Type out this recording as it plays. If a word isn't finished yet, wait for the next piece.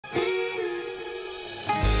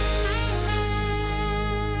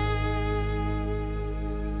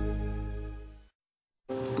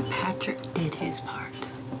Patrick did his part.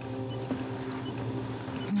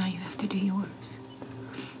 Now you have to do yours.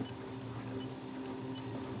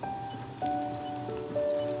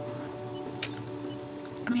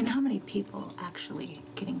 I mean, how many people actually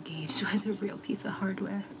get engaged with a real piece of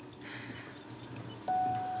hardware?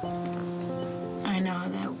 I know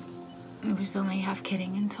that it was only half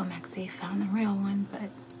kidding until Maxie found the real one, but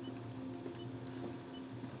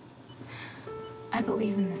I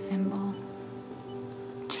believe in the symbol.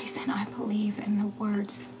 Jason, I believe in the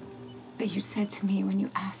words that you said to me when you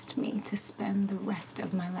asked me to spend the rest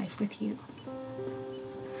of my life with you.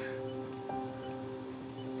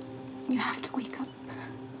 You have to wake up.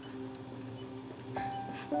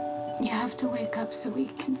 You have to wake up so we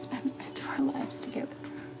can spend the rest of our lives together.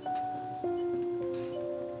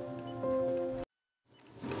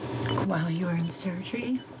 While you were in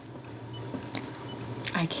surgery,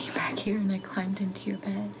 I came back here and I climbed into your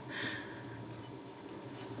bed.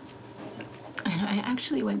 And I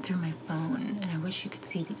actually went through my phone, and I wish you could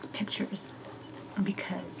see these pictures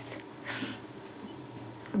because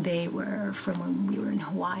they were from when we were in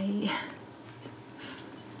Hawaii.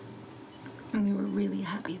 And we were really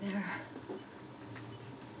happy there.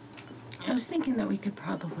 I was thinking that we could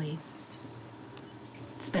probably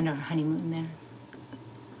spend our honeymoon there.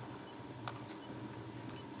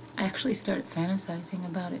 I actually started fantasizing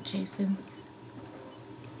about it, Jason.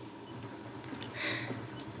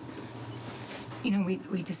 You know,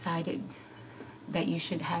 we decided that you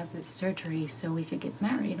should have this surgery so we could get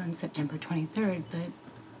married on September 23rd, but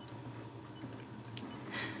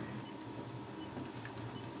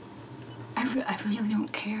I really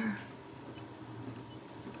don't care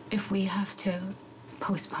if we have to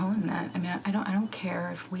postpone that. I mean, I don't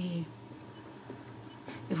care if we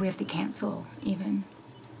have to cancel even.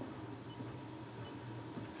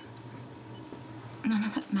 None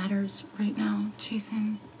of that matters right now,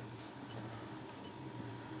 Jason.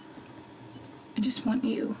 I just want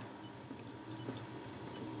you.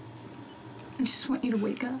 I just want you to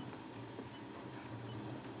wake up.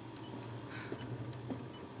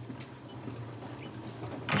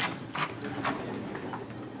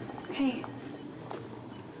 Hey.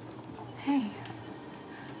 Hey.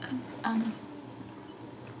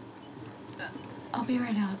 I'll be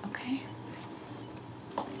right out, okay?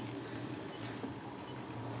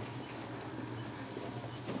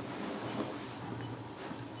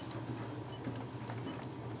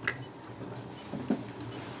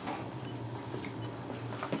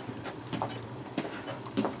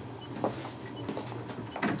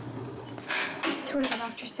 So what did the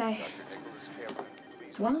doctor say?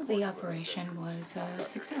 Well, the operation was a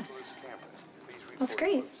success. That's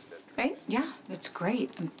great, right? Yeah, it's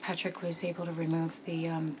great. And Patrick was able to remove the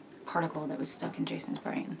particle that was stuck in Jason's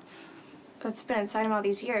brain. That's been inside him all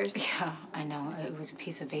these years. Yeah, I know. It was a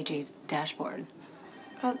piece of AJ's dashboard.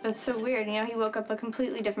 Oh, that's so weird. You know, he woke up a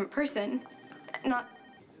completely different person. Not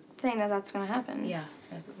saying that that's gonna happen. Yeah,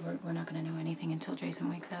 we're not gonna know anything until Jason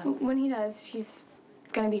wakes up. When he does, he's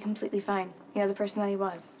gonna be completely fine. You know, the person that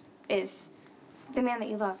he is the man that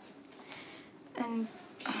you love. And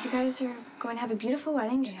you guys are going to have a beautiful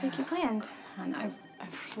wedding just like you planned. And I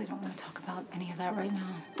really don't want to talk about any of that right now.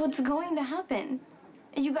 What's going to happen?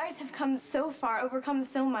 You guys have come so far, overcome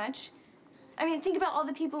so much. I mean, think about all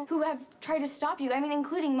the people who have tried to stop you. I mean,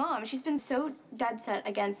 including Mom. She's been so dead set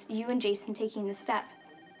against you and Jason taking the step.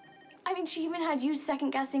 I mean, she even had you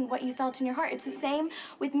second-guessing what you felt in your heart. It's the same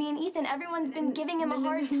with me and Ethan. Everyone's been giving him a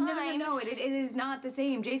hard time. No, it is not the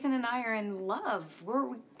same. Jason and I are in love.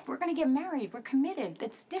 We're gonna get married. We're committed.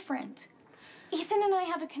 That's different. Ethan and I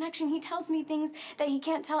have a connection. He tells me things that he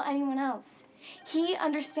can't tell anyone else. He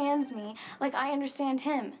understands me like I understand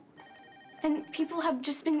him. And people have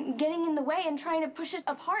just been getting in the way and trying to push us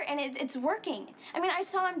apart, and it's working. I mean, I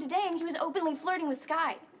saw him today, and he was openly flirting with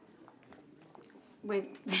Sky.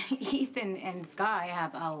 Wait, Ethan and Sky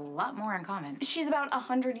have a lot more in common. She's about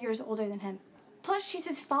 100 years older than him. Plus, she's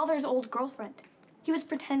his father's old girlfriend. He was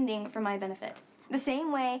pretending for my benefit. The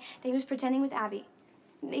same way that he was pretending with Abby.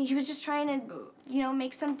 He was just trying to, you know,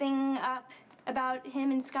 make something up about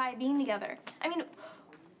him and Sky being together. I mean,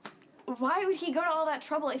 why would he go to all that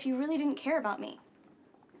trouble if he really didn't care about me?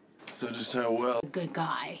 So just how well? Good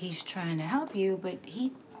guy. He's trying to help you, but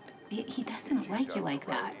he doesn't like you like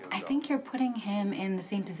that. I think you're putting him in the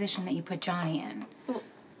same position that you put Johnny in. Well,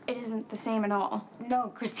 it isn't the same at all. No,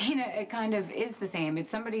 Christina, it kind of is the same. It's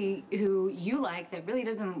somebody who you like that really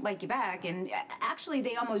doesn't like you back, and actually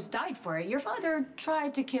they almost died for it. Your father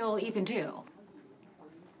tried to kill Ethan too.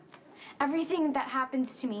 Everything that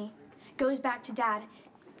happens to me goes back to Dad.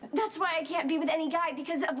 That's why I can't be with any guy,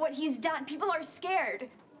 because of what he's done. People are scared.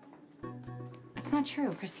 That's not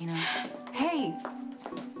true, Christina. Hey!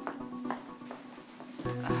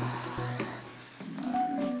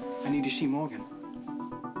 I need to see Morgan.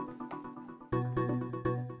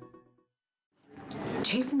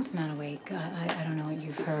 Jason's not awake. I don't know what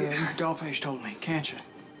you've heard. Yeah, Dollface told me. Cancer.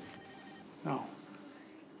 No.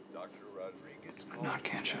 Dr. Rodriguez, Not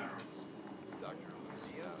cancer. Dr.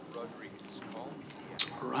 Lucia Rodriguez, call me.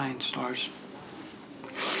 Orion stars.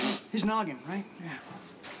 His noggin, right? Yeah.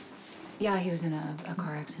 Yeah, he was in a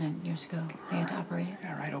car accident years ago. They had to operate.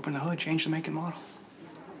 Yeah, right. Open the hood, change the make and model.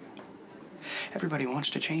 Everybody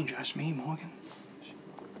wants to change us. Me, Morgan.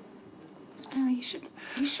 Spinelli,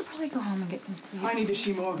 you should probably go home and get some sleep. I need to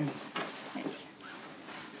see Morgan.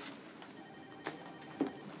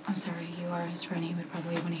 I'm sorry, you are his friend. He would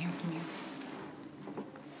probably want to hear from you.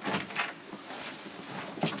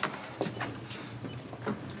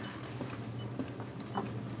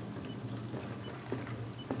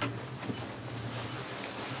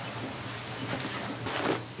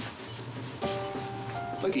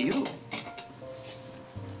 Look at you.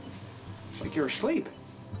 It's like you're asleep.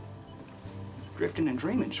 Drifting and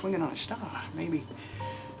dreaming, swinging on a star. Maybe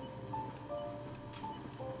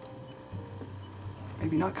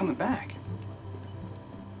not coming back.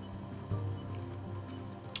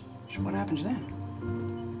 So what happens then?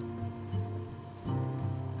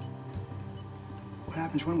 What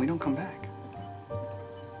happens when we don't come back?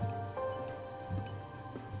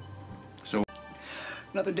 So,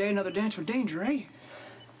 Another day, another dance with danger, eh?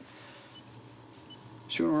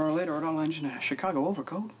 Sooner or later, it all ends in a Chicago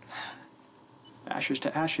overcoat. Ashes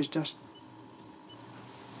to ashes, dust.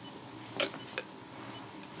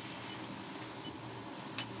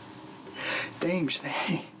 Dames,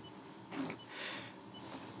 they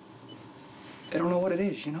don't know what it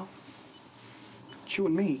is, you know? It's you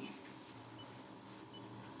and me.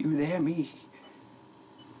 You there, me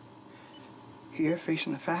here,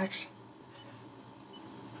 facing the facts.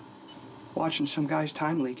 Watching some guy's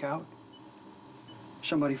time leak out.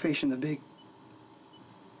 Somebody facing the big...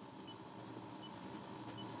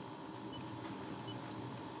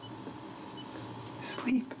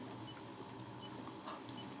 sleep.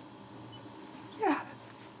 Yeah.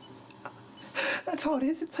 That's all it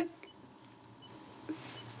is. It's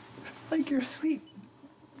like you're asleep.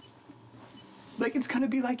 Like it's gonna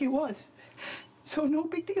be like it was. So no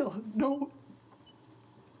big deal. No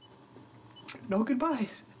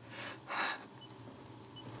goodbyes.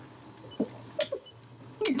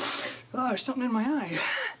 Oh, there's something in my eye.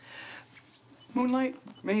 Moonlight,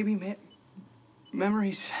 maybe,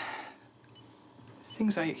 memories.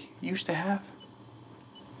 Things I used to have.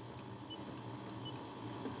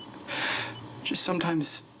 Just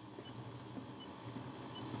sometimes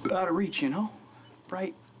out of reach, you know?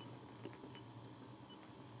 Bright.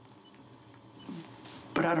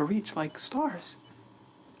 But out of reach like stars.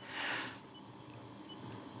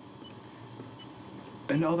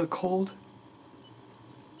 And all the cold,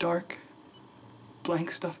 dark,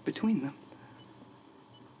 blank stuff between them.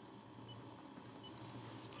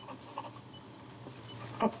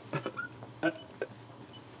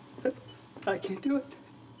 I can't do it.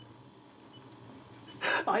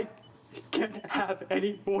 I can't have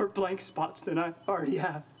any more blank spots than I already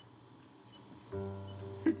have.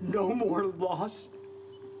 No more loss.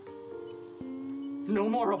 No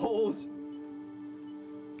more holes.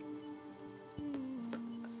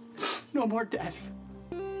 No more death.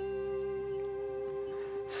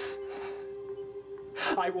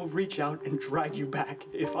 I will reach out and drag you back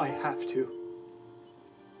if I have to.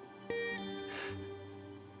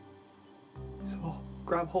 So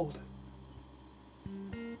grab hold.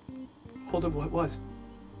 Hold of what was.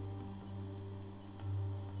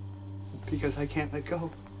 Because I can't let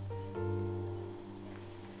go.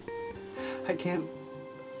 I can't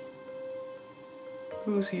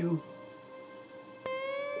lose you.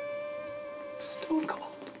 Stone cold.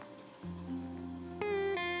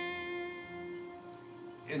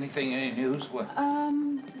 Any news? What?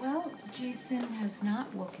 Well, Jason has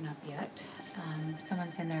not woken up yet.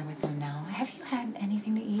 Someone's in there with him now. Have you had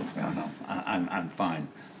anything to eat? No, I'm fine.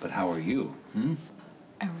 But how are you? Hmm?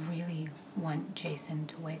 I really want Jason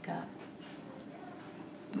to wake up.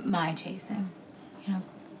 My Jason. You know,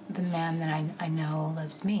 the man that I know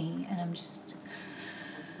loves me, and I'm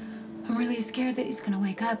really scared that he's gonna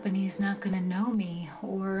wake up and he's not gonna know me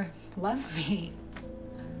or love me.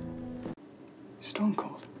 Stone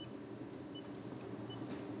cold.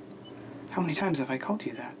 How many times have I called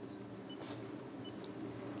you that?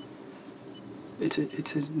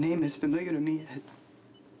 It's his name is familiar to me.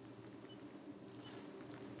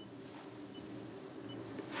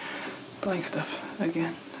 Blank stuff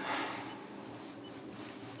again.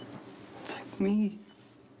 It's like me.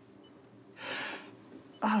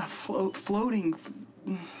 Floating.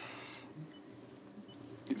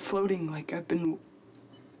 Floating like I've been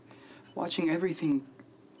watching everything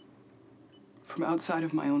from outside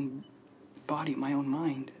of my own body, my own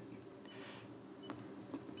mind.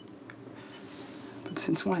 But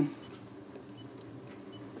since when?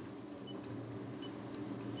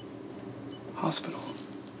 Hospital.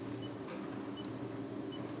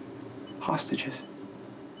 Hostages.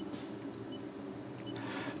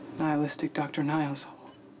 Nihilistic Dr. Niles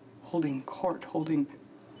holding court, holding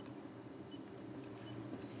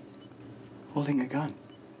a gun.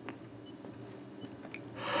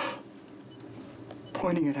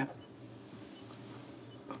 Pointing it at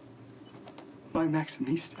my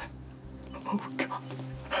Maximista. Oh, God.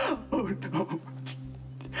 Oh, no.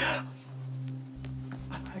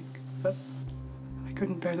 I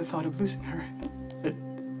couldn't bear the thought of losing her.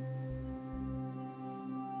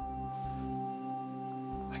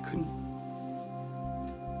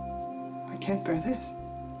 I can't bear this.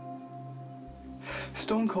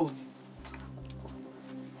 Stone cold.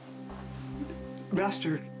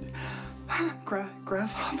 Master.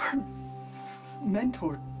 Grasshopper.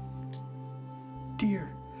 Mentor. Dear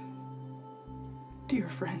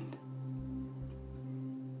friend.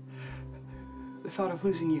 The thought of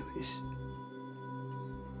losing you is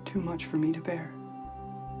too much for me to bear.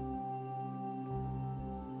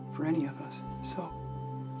 For any of us. So,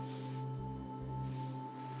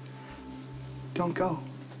 don't go.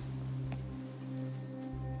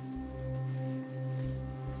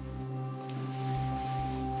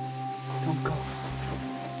 Don't go.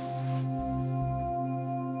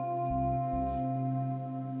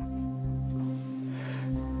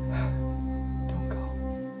 Don't go.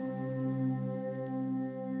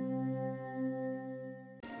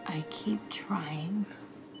 I keep trying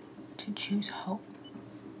to choose hope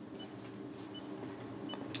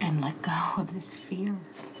and let go of this fear.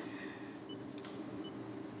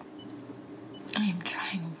 I am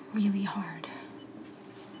trying really hard.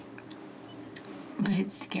 But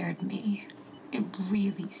it scared me. It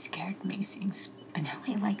really scared me seeing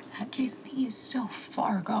Spinelli like that. Jason, he is so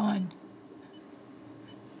far gone.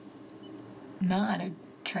 Not a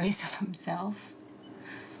trace of himself.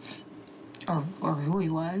 Or who he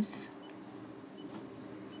was.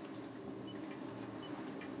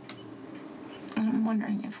 And I'm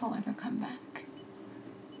wondering if he'll ever come back.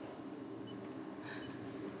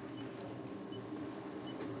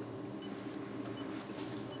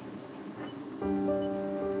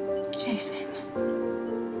 Jason.